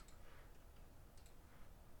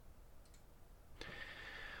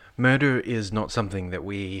Murder is not something that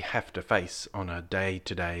we have to face on a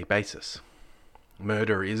day-to-day basis.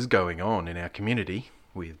 Murder is going on in our community,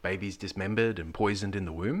 with babies dismembered and poisoned in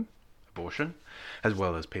the womb, abortion, as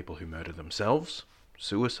well as people who murder themselves,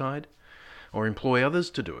 suicide, or employ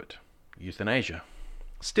others to do it, euthanasia.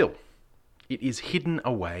 Still, it is hidden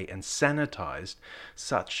away and sanitized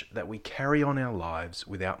such that we carry on our lives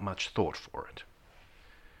without much thought for it.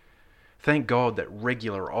 Thank God that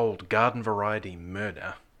regular old garden variety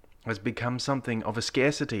murder has become something of a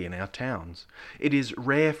scarcity in our towns. It is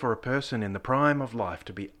rare for a person in the prime of life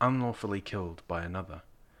to be unlawfully killed by another.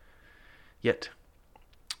 Yet,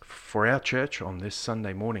 for our church on this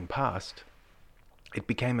Sunday morning past, it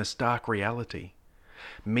became a stark reality.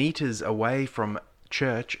 Meters away from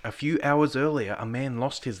church, a few hours earlier, a man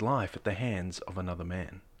lost his life at the hands of another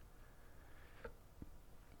man.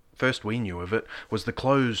 First we knew of it was the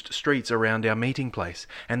closed streets around our meeting place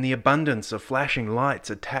and the abundance of flashing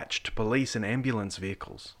lights attached to police and ambulance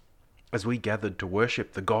vehicles. As we gathered to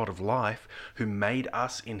worship the God of life, who made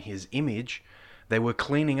us in his image, they were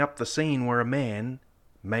cleaning up the scene where a man,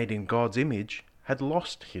 made in God's image, had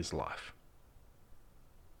lost his life.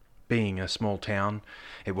 Being a small town,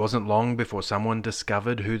 it wasn't long before someone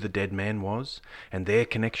discovered who the dead man was and their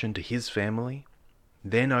connection to his family.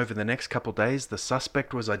 Then, over the next couple days, the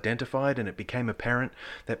suspect was identified and it became apparent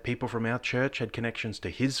that people from our church had connections to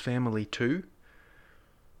his family too.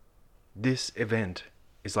 This event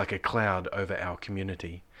is like a cloud over our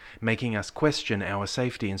community, making us question our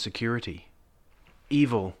safety and security.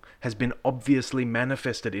 Evil has been obviously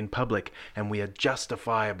manifested in public and we are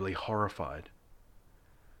justifiably horrified.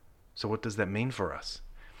 So what does that mean for us?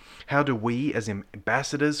 How do we, as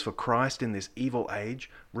ambassadors for Christ in this evil age,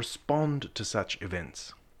 respond to such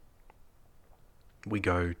events? We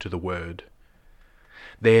go to the Word.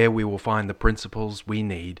 There we will find the principles we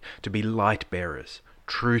need to be light bearers,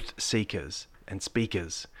 truth seekers and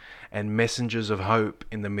speakers, and messengers of hope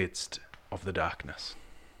in the midst of the darkness.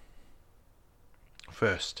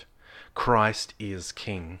 First, Christ is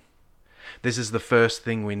King. This is the first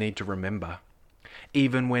thing we need to remember.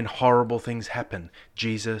 Even when horrible things happen,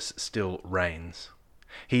 Jesus still reigns.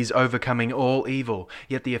 He's overcoming all evil,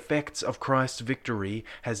 yet the effects of Christ's victory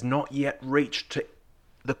has not yet reached to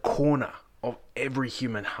the corner of every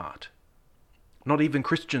human heart. Not even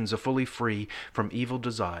Christians are fully free from evil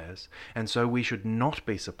desires, and so we should not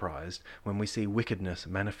be surprised when we see wickedness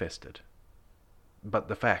manifested. But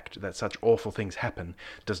the fact that such awful things happen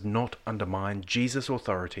does not undermine Jesus'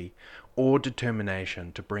 authority or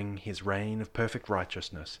determination to bring his reign of perfect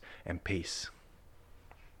righteousness and peace.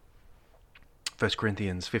 1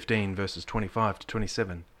 Corinthians 15 verses 25 to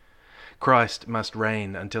 27. Christ must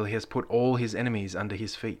reign until he has put all his enemies under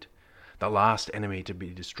his feet. The last enemy to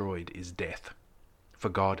be destroyed is death, for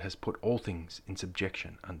God has put all things in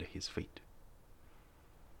subjection under his feet.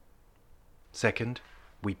 Second,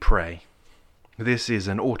 we pray. This is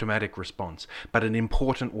an automatic response, but an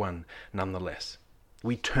important one nonetheless.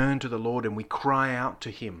 We turn to the Lord and we cry out to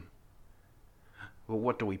him. Well,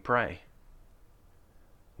 what do we pray?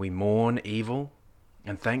 We mourn evil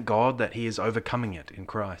and thank God that he is overcoming it in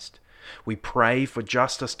Christ. We pray for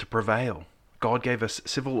justice to prevail. God gave us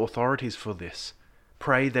civil authorities for this.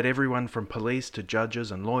 Pray that everyone from police to judges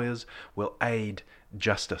and lawyers will aid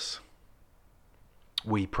justice.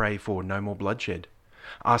 We pray for no more bloodshed.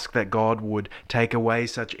 Ask that God would take away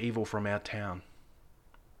such evil from our town.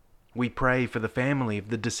 We pray for the family of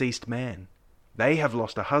the deceased man. They have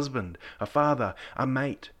lost a husband, a father, a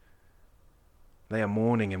mate. They are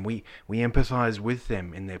mourning and we empathize with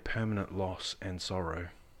them in their permanent loss and sorrow.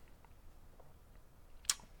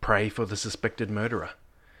 Pray for the suspected murderer,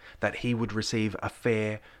 that he would receive a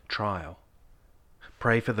fair trial.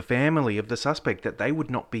 Pray for the family of the suspect, that they would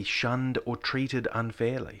not be shunned or treated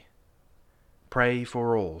unfairly. Pray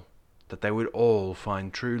for all, that they would all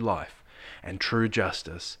find true life and true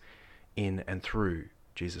justice in and through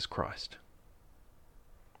Jesus Christ.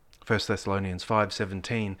 1 Thessalonians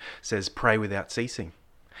 5:17 says, pray without ceasing.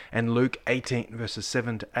 And Luke 18 verses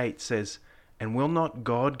 7 to 8 says, and will not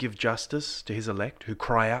God give justice to his elect who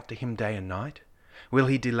cry out to him day and night? Will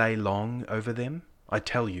he delay long over them? I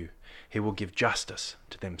tell you, he will give justice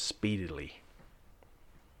to them speedily.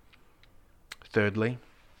 Thirdly,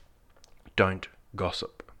 don't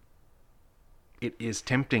gossip. It is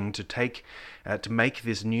tempting to make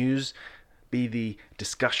this news be the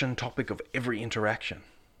discussion topic of every interaction.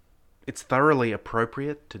 It's thoroughly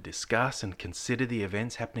appropriate to discuss and consider the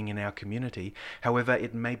events happening in our community. However,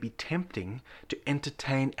 it may be tempting to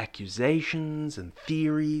entertain accusations and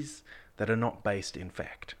theories that are not based in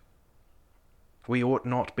fact. We ought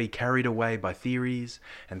not be carried away by theories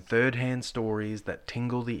and third-hand stories that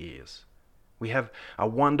tingle the ears. We have a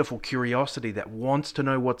wonderful curiosity that wants to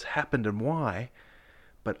know what's happened and why,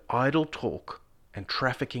 but idle talk and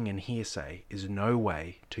trafficking in hearsay is no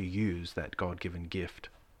way to use that God-given gift.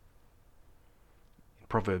 In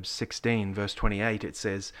Proverbs 16, verse 28, it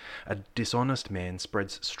says, "A dishonest man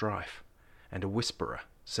spreads strife, and a whisperer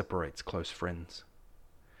separates close friends."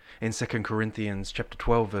 In 2 Corinthians chapter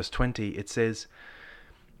 12, verse 20, it says,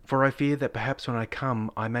 "For I fear that perhaps when I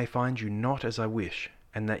come I may find you not as I wish,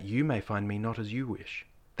 and that you may find me not as you wish,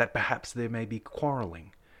 that perhaps there may be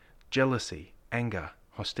quarreling, jealousy, anger,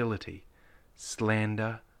 hostility,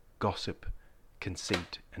 slander, gossip,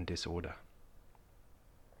 conceit, and disorder."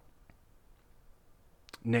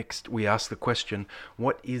 Next, we ask the question,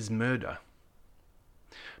 what is murder?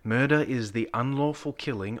 Murder is the unlawful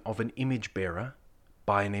killing of an image bearer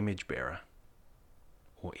by an image bearer,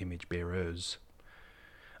 or image bearers.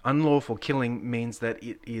 Unlawful killing means that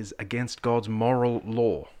it is against God's moral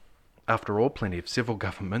law. After all, plenty of civil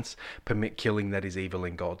governments permit killing that is evil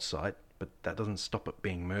in God's sight, but that doesn't stop it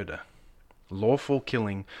being murder. Lawful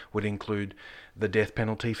killing would include the death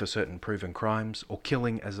penalty for certain proven crimes, or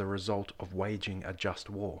killing as a result of waging a just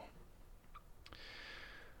war.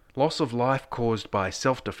 Loss of life caused by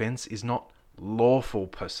self-defense is not lawful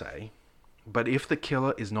per se, but if the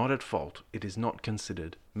killer is not at fault, it is not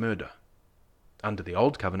considered murder. Under the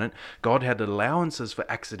Old Covenant, God had allowances for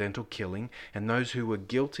accidental killing, and those who were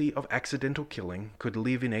guilty of accidental killing could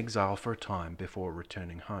live in exile for a time before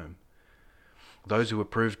returning home. Those who were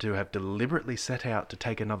proved to have deliberately set out to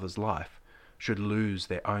take another's life should lose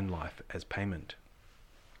their own life as payment.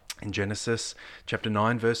 In Genesis chapter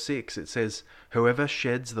 9, verse 6, it says, "Whoever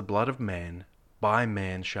sheds the blood of man, by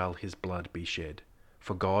man shall his blood be shed,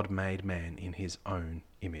 for God made man in his own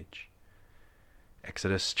image."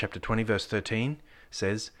 Exodus chapter 20, verse 13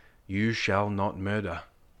 says, "You shall not murder."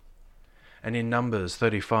 And in Numbers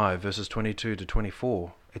 35, verses 22 to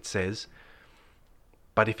 24, it says,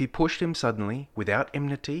 "But if he pushed him suddenly, without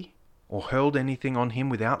enmity, or hurled anything on him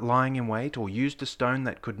without lying in wait, or used a stone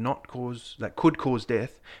that could cause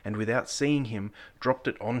death, and without seeing him dropped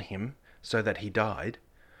it on him, so that he died,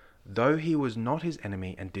 though he was not his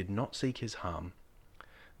enemy and did not seek his harm,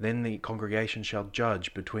 then the congregation shall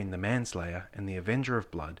judge between the manslayer and the avenger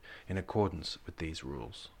of blood in accordance with these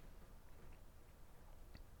rules."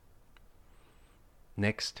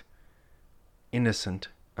 Next, innocent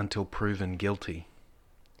until proven guilty.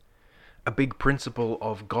 A big principle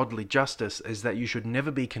of godly justice is that you should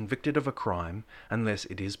never be convicted of a crime unless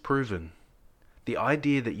it is proven. The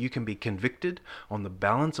idea that you can be convicted on the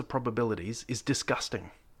balance of probabilities is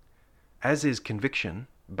disgusting, as is conviction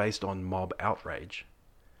based on mob outrage.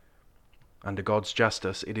 Under God's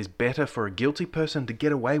justice, it is better for a guilty person to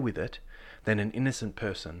get away with it than an innocent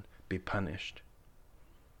person be punished.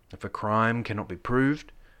 If a crime cannot be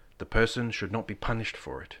proved, the person should not be punished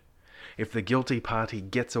for it. If the guilty party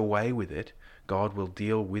gets away with it, God will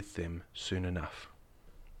deal with them soon enough.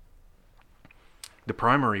 The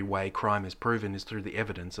primary way crime is proven is through the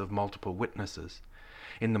evidence of multiple witnesses.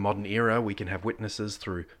 In the modern era, we can have witnesses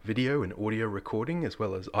through video and audio recording as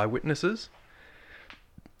well as eyewitnesses.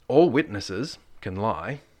 All witnesses can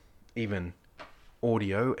lie, even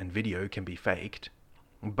audio and video can be faked,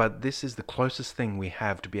 but this is the closest thing we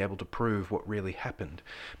have to be able to prove what really happened,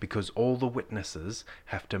 because all the witnesses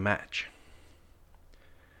have to match.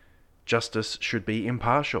 Justice should be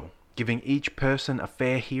impartial, giving each person a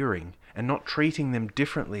fair hearing and not treating them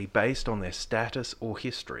differently based on their status or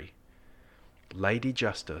history. Lady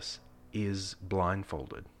Justice is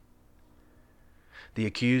blindfolded. The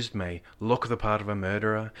accused may look the part of a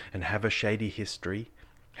murderer and have a shady history.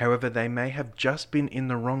 However, they may have just been in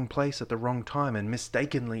the wrong place at the wrong time and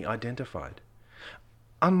mistakenly identified.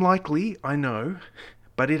 Unlikely, I know,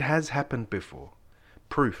 but it has happened before.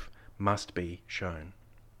 Proof must be shown.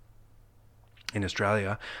 In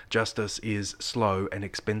Australia, justice is slow and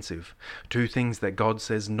expensive, two things that God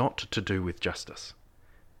says not to do with justice.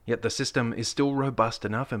 Yet the system is still robust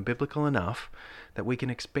enough and biblical enough that we can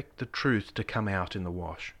expect the truth to come out in the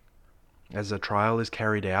wash. As the trial is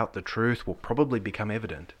carried out, the truth will probably become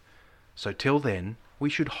evident. So till then, we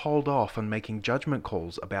should hold off on making judgment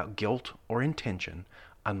calls about guilt or intention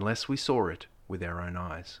unless we saw it with our own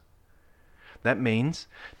eyes. That means,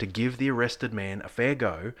 to give the arrested man a fair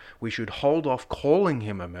go, we should hold off calling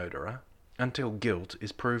him a murderer until guilt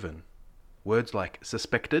is proven. Words like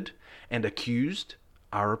suspected and accused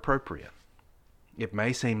are appropriate. It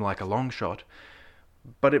may seem like a long shot,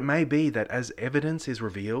 but it may be that as evidence is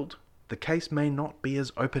revealed, the case may not be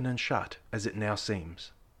as open and shut as it now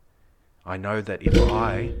seems. I know that if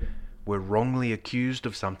I were wrongly accused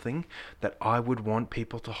of something, that I would want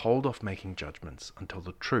people to hold off making judgments until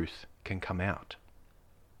the truth can come out.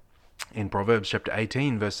 In Proverbs chapter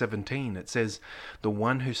 18, verse 17, it says, "The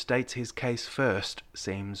one who states his case first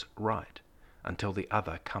seems right, until the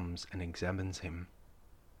other comes and examines him."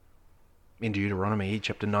 In Deuteronomy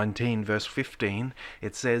chapter 19, verse 15,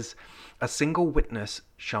 it says, "A single witness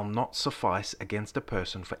shall not suffice against a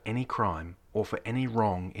person for any crime or for any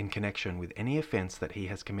wrong in connection with any offense that he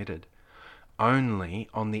has committed. Only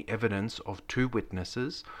on the evidence of 2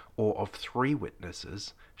 witnesses or of 3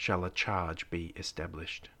 witnesses shall a charge be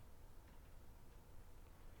established."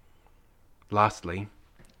 Lastly,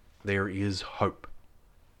 there is hope.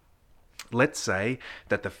 Let's say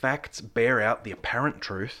that the facts bear out the apparent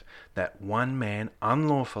truth that one man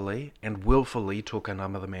unlawfully and willfully took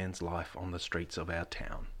another man's life on the streets of our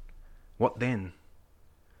town. What then?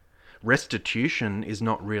 Restitution is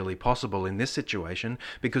not really possible in this situation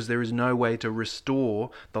because there is no way to restore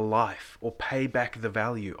the life or pay back the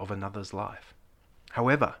value of another's life.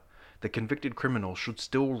 However, the convicted criminal should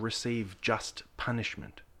still receive just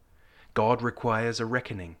punishment. God requires a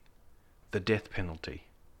reckoning, the death penalty.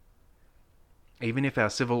 Even if our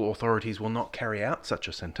civil authorities will not carry out such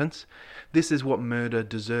a sentence, this is what murder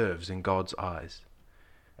deserves in God's eyes.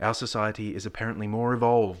 Our society is apparently more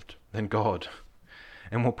evolved than God,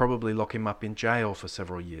 and will probably lock him up in jail for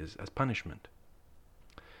several years as punishment.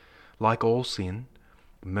 Like all sin,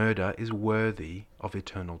 murder is worthy of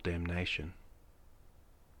eternal damnation.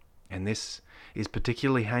 And this is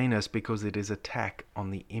particularly heinous because it is an attack on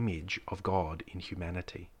the image of God in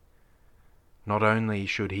humanity. Not only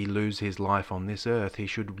should he lose his life on this earth, he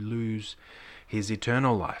should lose his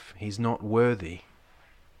eternal life. He's not worthy.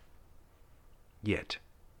 Yet,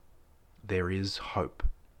 there is hope.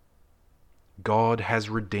 God has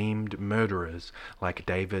redeemed murderers like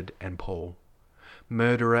David and Paul.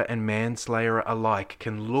 Murderer and manslayer alike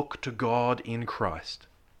can look to God in Christ.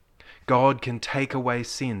 God can take away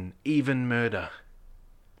sin, even murder.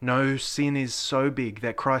 No sin is so big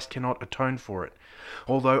that Christ cannot atone for it.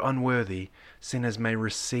 Although unworthy, sinners may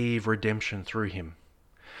receive redemption through him.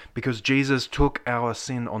 Because Jesus took our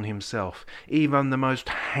sin on himself, even the most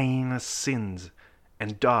heinous sins,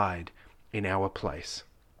 and died in our place.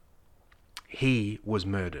 He was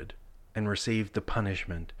murdered and received the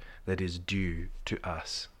punishment that is due to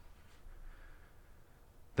us.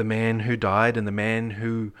 The man who died and the man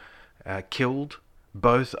who killed,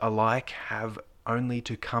 both alike have only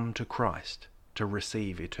to come to Christ to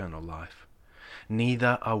receive eternal life.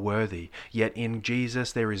 Neither are worthy, yet in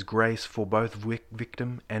Jesus there is grace for both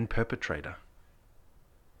victim and perpetrator.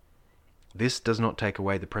 This does not take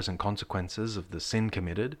away the present consequences of the sin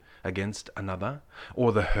committed against another,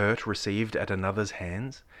 or the hurt received at another's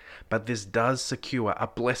hands, but this does secure a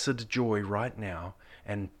blessed joy right now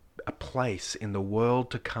and a place in the world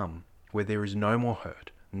to come where there is no more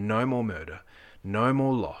hurt, no more murder, no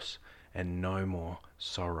more loss, and no more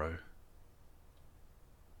sorrow.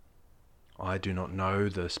 I do not know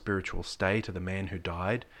the spiritual state of the man who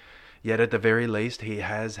died, yet at the very least he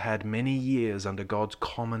has had many years under God's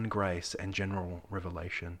common grace and general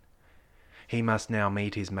revelation. He must now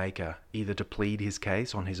meet his Maker, either to plead his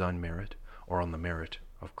case on his own merit or on the merit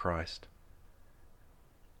of Christ.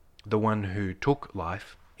 The one who took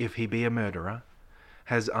life, if he be a murderer,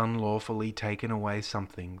 has unlawfully taken away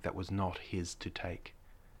something that was not his to take.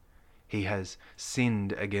 He has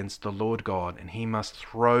sinned against the Lord God, and he must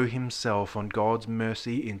throw himself on God's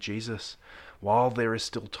mercy in Jesus while there is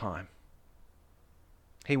still time.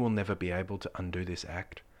 He will never be able to undo this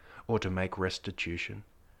act or to make restitution.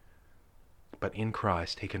 But in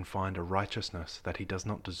Christ he can find a righteousness that he does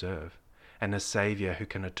not deserve, and a Saviour who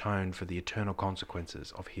can atone for the eternal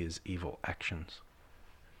consequences of his evil actions.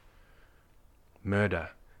 Murder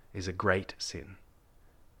is a great sin,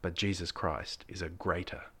 but Jesus Christ is a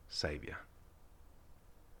greater Saviour.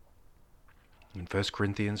 In 1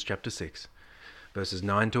 Corinthians chapter 6, verses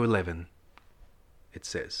 9 to 11, it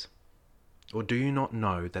says, "Or do you not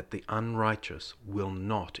know that the unrighteous will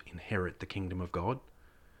not inherit the kingdom of God?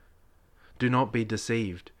 Do not be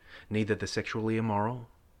deceived, neither the sexually immoral,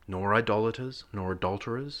 nor idolaters, nor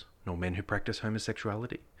adulterers, nor men who practice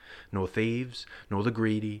homosexuality, nor thieves, nor the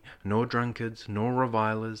greedy, nor drunkards, nor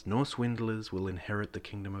revilers, nor swindlers will inherit the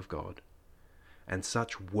kingdom of God. And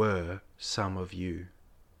such were some of you.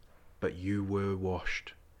 But you were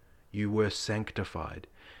washed, you were sanctified,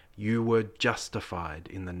 you were justified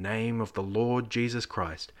in the name of the Lord Jesus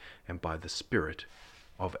Christ and by the Spirit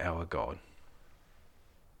of our God."